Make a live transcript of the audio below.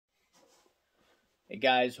Hey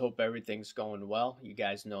guys, hope everything's going well. You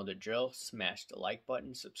guys know the drill. Smash the like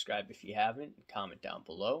button, subscribe if you haven't, comment down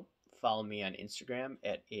below. Follow me on Instagram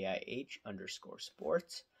at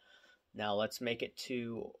AIH_sports. Now let's make it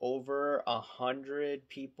to over 100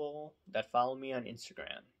 people that follow me on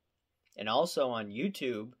Instagram. And also on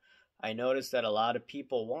YouTube, I noticed that a lot of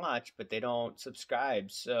people watch, but they don't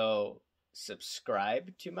subscribe. So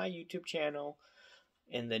subscribe to my YouTube channel.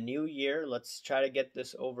 In the new year, let's try to get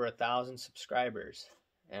this over 1,000 subscribers.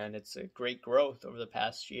 And it's a great growth over the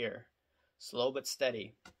past year. Slow but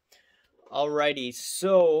steady. Alrighty,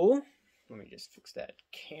 so let me just fix that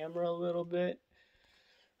camera a little bit.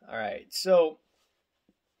 Alright, so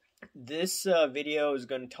this video is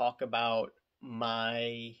going to talk about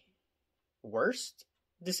my worst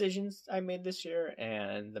decisions I made this year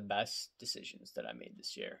and the best decisions that I made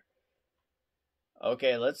this year.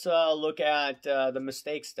 Okay, let's look at the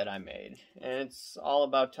mistakes that I made. And it's all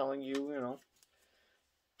about telling you,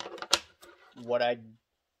 what I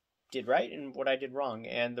did right and what I did wrong.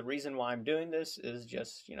 And the reason why I'm doing this is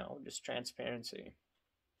just transparency.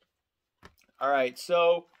 All right,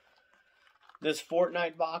 so this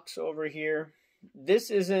Fortnite box over here,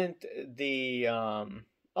 this isn't the,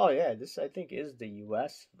 oh yeah, this I think is the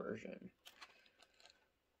US version.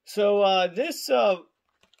 So this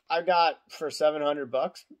I got for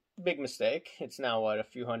 $700. Big mistake. It's now what, a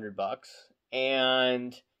few $100.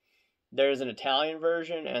 And there's an Italian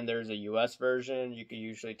version and there's a US version. You can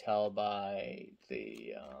usually tell by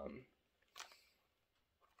the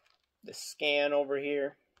scan over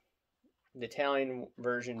here. The Italian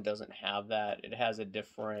version doesn't have that. It has a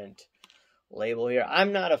different label here.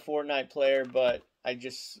 I'm not a Fortnite player, but I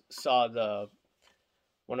just saw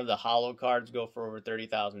one of the holo cards go for over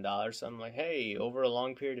 $30,000. So I'm like, hey, over a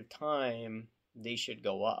long period of time, they should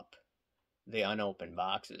go up. The unopened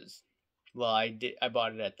boxes. Well, I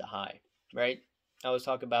bought it at the high, right? I was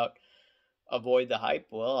talking about avoid the hype.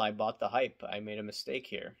 Well, I bought the hype. I made a mistake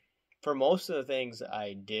here. For most of the things,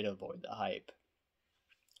 I did avoid the hype.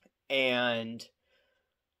 And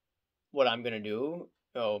what I'm going to do,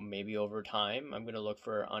 maybe over time, I'm going to look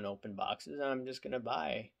for unopened boxes. And I'm just going to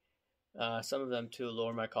buy some of them to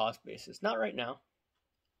lower my cost basis. Not right now.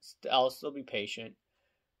 I'll still be patient.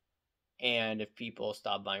 And if people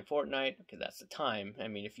stop buying Fortnite, okay, that's the time. I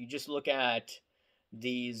mean, if you just look at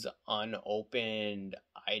these unopened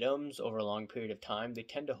items over a long period of time, they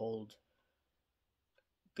tend to hold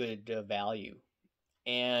good value.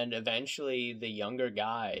 And eventually, the younger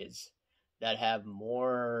guys that have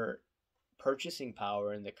more purchasing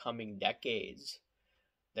power in the coming decades,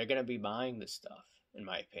 they're going to be buying this stuff, in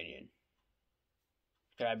my opinion.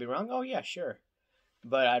 Could I be wrong? Oh, yeah, sure.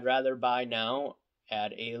 But I'd rather buy now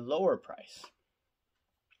at a lower price.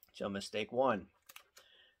 So mistake one.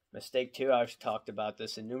 Mistake two, I've talked about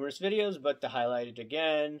this in numerous videos, but to highlight it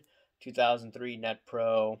again, 2003 Net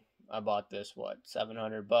Pro. I bought this,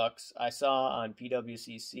 $700. I saw on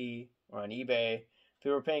PWCC or on eBay,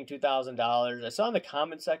 people were paying $2,000. I saw in the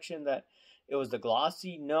comment section that it was the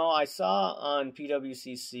glossy. No, I saw on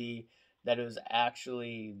PWCC that it was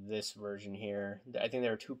actually this version here. I think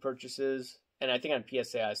there were two purchases. And I think on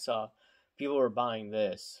PSA I saw people were buying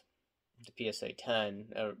this, the PSA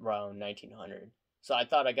 10, around $1,900. So I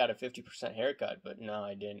thought I got a 50% haircut, but no,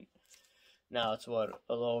 I didn't. Now it's a little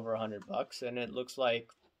over $100, and it looks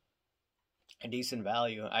like a decent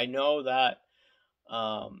value. I know that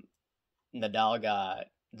Nadal got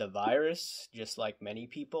the virus, just like many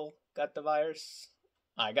people got the virus.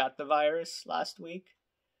 I got the virus last week.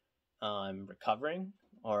 I'm recovering,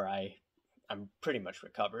 or I'm pretty much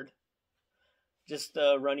recovered. Just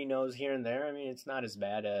a runny nose here and there. I mean, it's not as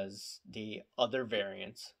bad as the other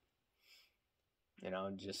variants.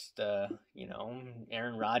 Aaron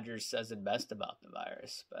Rodgers says it best about the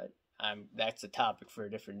virus, but that's a topic for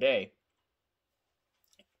a different day.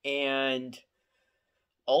 And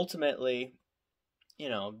ultimately,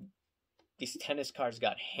 these tennis cards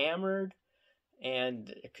got hammered, and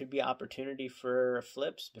it could be opportunity for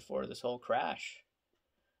flips before this whole crash.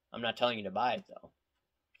 I'm not telling you to buy it, though.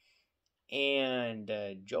 And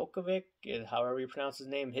Djokovic, however you pronounce his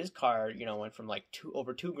name, his card, went from like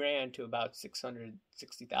over $2,000 to about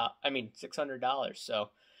 $600. So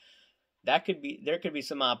there could be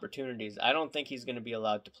some opportunities. I don't think he's going to be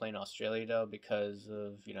allowed to play in Australia though, because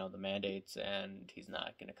of the mandates, and he's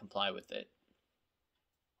not going to comply with it.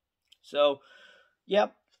 So,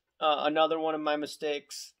 yep, another one of my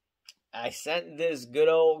mistakes. I sent this good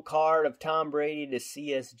old card of Tom Brady to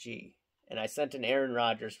CSG. And I sent an Aaron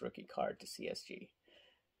Rodgers rookie card to CSG.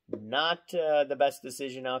 Not the best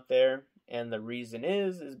decision out there. And the reason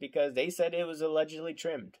is because they said it was allegedly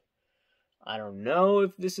trimmed. I don't know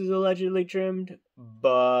if this is allegedly trimmed,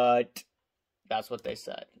 but that's what they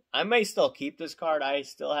said. I may still keep this card. I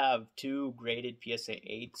still have 2 graded PSA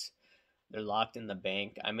 8s. They're locked in the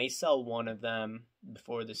bank. I may sell one of them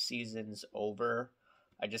before the season's over.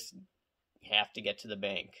 I just have to get to the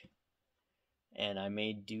bank. And I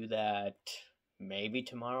may do that maybe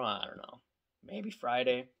tomorrow. I don't know. Maybe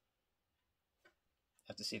Friday.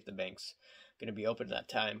 Have to see if the bank's going to be open at that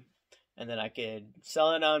time. And then I could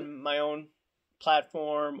sell it on my own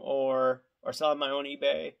platform or sell it on my own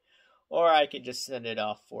eBay. Or I could just send it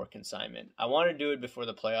off for consignment. I want to do it before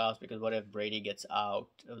the playoffs because what if Brady gets out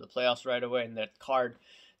of the playoffs right away and that card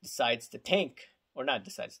decides to tank? Or not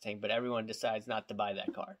decides to tank, but everyone decides not to buy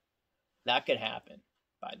that card. That could happen,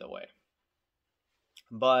 by the way.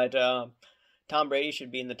 But Tom Brady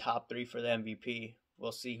should be in the top 3 for the MVP.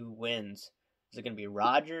 We'll see who wins. Is it going to be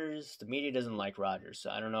Rodgers? The media doesn't like Rodgers, so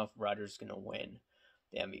I don't know if Rodgers is going to win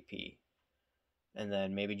the MVP. And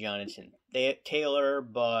then maybe Jonathan Taylor,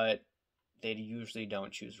 but they usually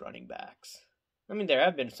don't choose running backs. I mean, there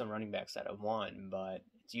have been some running backs that have won, but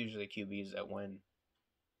it's usually QBs that win.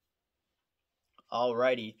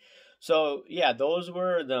 Alrighty. So, yeah, those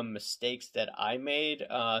were the mistakes that I made.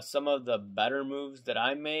 Some of the better moves that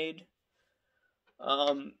I made.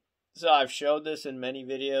 So I've showed this in many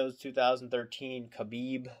videos. 2013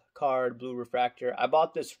 Khabib card, blue refractor. I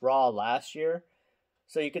bought this raw last year.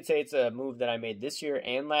 So you could say it's a move that I made this year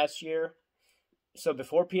and last year. So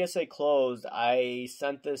before PSA closed, I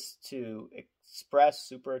sent this to Express,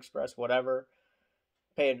 Super Express, whatever.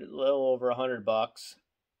 Paid a little over $100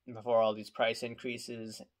 before all these price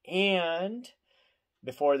increases. And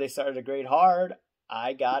before they started to grade hard,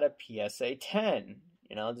 I got a PSA 10.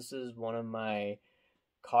 You know, this is one of my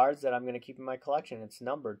cards that I'm going to keep in my collection. It's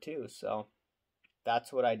numbered too, so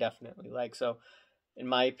that's what I definitely like. So in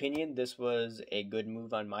my opinion, this was a good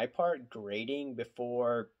move on my part, grading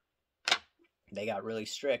before they got really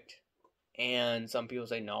strict. And some people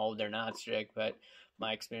say, no, they're not strict, but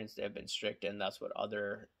my experience, they've been strict, and that's what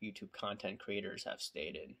other YouTube content creators have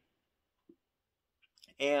stated.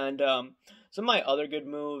 And some of my other good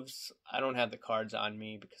moves, I don't have the cards on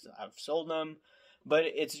me because I've sold them, but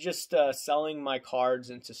it's just selling my cards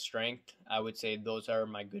into strength. I would say those are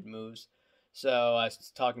my good moves. So I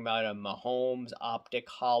was talking about a Mahomes Optic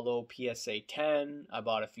Hollow PSA 10 I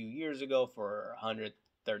bought a few years ago for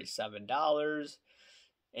 $137.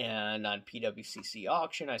 And on PWCC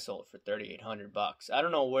auction, I sold it for $3,800. I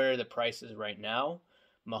don't know where the price is right now.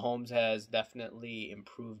 Mahomes has definitely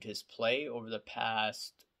improved his play over the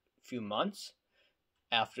past few months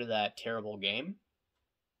after that terrible game.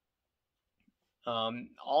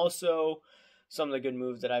 Also, some of the good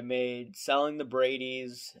moves that I made, selling the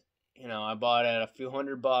Brady's. You know, I bought at a few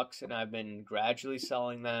 $100, and I've been gradually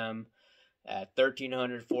selling them at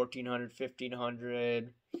 $1,300, $1,400, $1,500.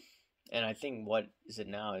 And I think, what is it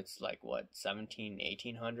now? It's like, what, $1,700,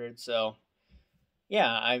 $1,800? So,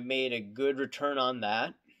 yeah, I made a good return on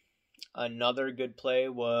that. Another good play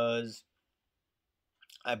was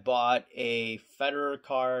I bought a Federer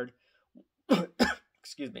card,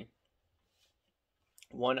 excuse me,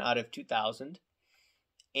 1 out of 2,000.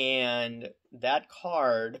 And that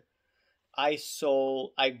card, I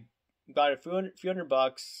got a few hundred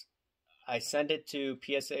bucks. I sent it to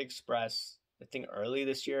PSA Express, I think early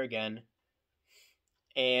this year again.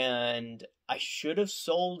 And I should have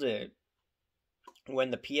sold it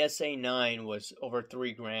when the PSA 9 was over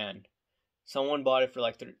 $3,000. Someone bought it for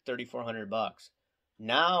like $3,400.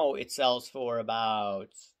 Now it sells for about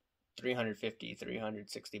 $350,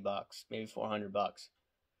 $360, maybe $400.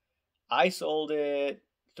 I sold it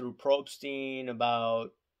through Probstein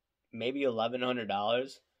about maybe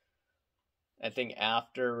 $1,100. I think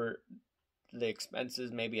after the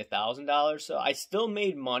expenses, maybe $1,000. So I still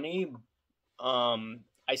made money.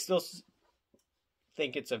 I still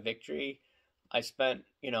think it's a victory. I spent,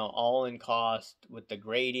 all in cost with the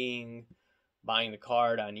grading, buying the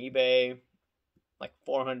card on eBay, like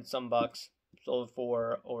 400 some bucks, sold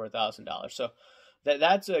for over $1,000. So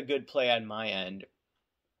that's a good play on my end.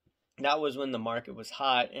 That was when the market was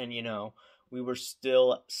hot and, we were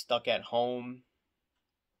still stuck at home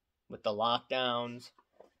with the lockdowns,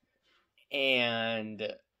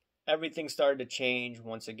 and everything started to change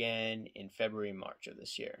once again in February, March of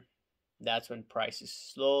this year. That's when prices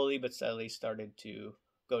slowly but steadily started to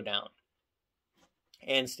go down,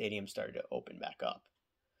 and stadiums started to open back up.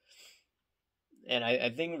 And I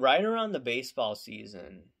think right around the baseball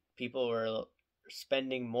season, people were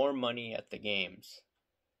spending more money at the games.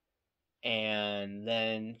 And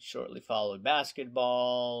then shortly followed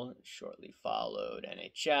basketball, shortly followed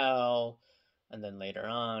NHL, and then later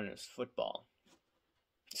on it was football.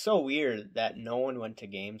 so weird that no one went to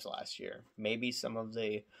games last year. Maybe some of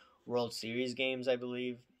the World Series games, I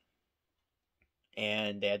believe.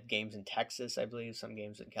 And they had games in Texas, I believe, some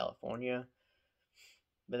games in California.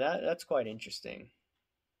 But that's quite interesting.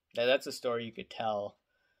 That's a story you could tell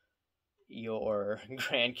your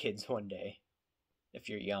grandkids one day if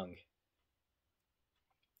you're young.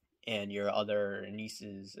 And your other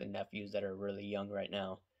nieces and nephews that are really young right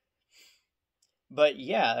now. But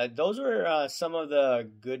yeah, those were some of the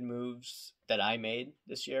good moves that I made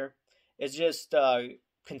this year. It's just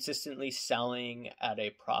consistently selling at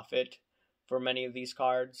a profit for many of these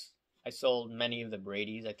cards. I sold many of the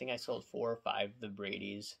Brady's. I think I sold 4 or 5 of the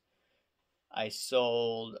Brady's. I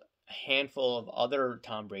sold a handful of other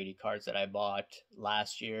Tom Brady cards that I bought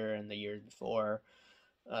last year and the year before.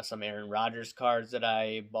 Some Aaron Rodgers cards that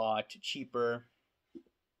I bought cheaper.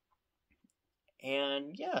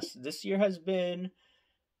 And yes, this year has been,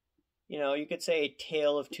 you could say a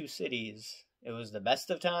tale of two cities. It was the best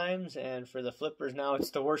of times, and for the flippers now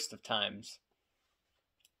it's the worst of times.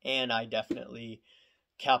 And I definitely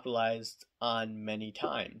capitalized on many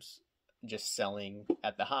times just selling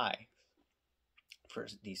at the high for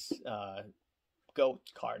these GOAT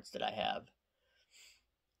cards that I have.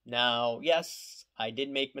 Now, yes, I did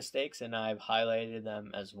make mistakes, and I've highlighted them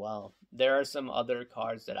as well. There are some other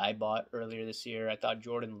cards that I bought earlier this year. I thought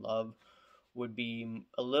Jordan Love would be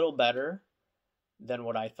a little better than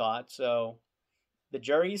what I thought. So the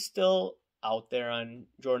jury's still out there on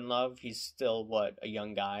Jordan Love. He's still, a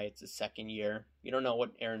young guy. It's his second year. You don't know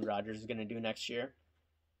what Aaron Rodgers is going to do next year.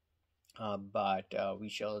 But we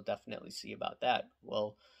shall definitely see about that.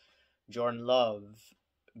 Will Jordan Love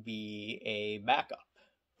be a backup?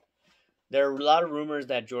 There are a lot of rumors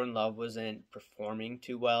that Jordan Love wasn't performing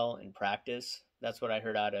too well in practice. That's what I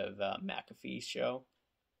heard out of McAfee's show,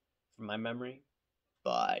 from my memory.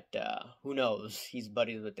 But who knows? He's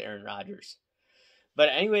buddies with Aaron Rodgers. But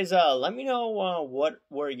anyways, let me know what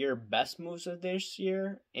were your best moves of this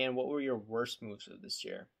year and what were your worst moves of this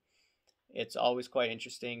year. It's always quite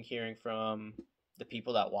interesting hearing from the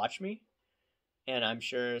people that watch me. And I'm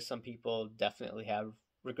sure some people definitely have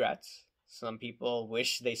regrets. Some people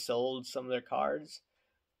wish they sold some of their cards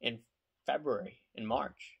in February, in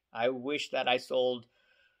March. I wish that I sold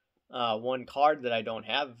one card that I don't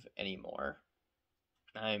have anymore.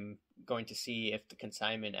 I'm going to see if the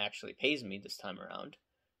consignment actually pays me this time around.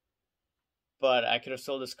 But I could have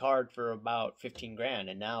sold this card for about 15 grand,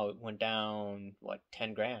 and now it went down,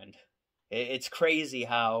 10 grand. It's crazy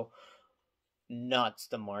how nuts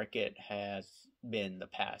the market has been the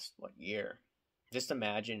past, year. Just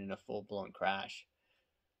imagine in a full-blown crash.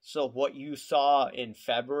 So what you saw in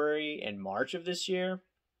February and March of this year,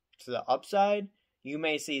 to the upside, you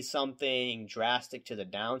may see something drastic to the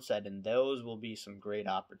downside, and those will be some great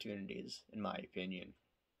opportunities, in my opinion.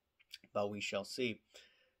 But we shall see.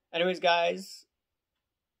 Anyways, guys,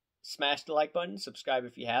 smash the like button, subscribe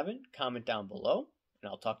if you haven't, comment down below, and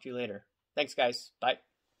I'll talk to you later. Thanks, guys. Bye.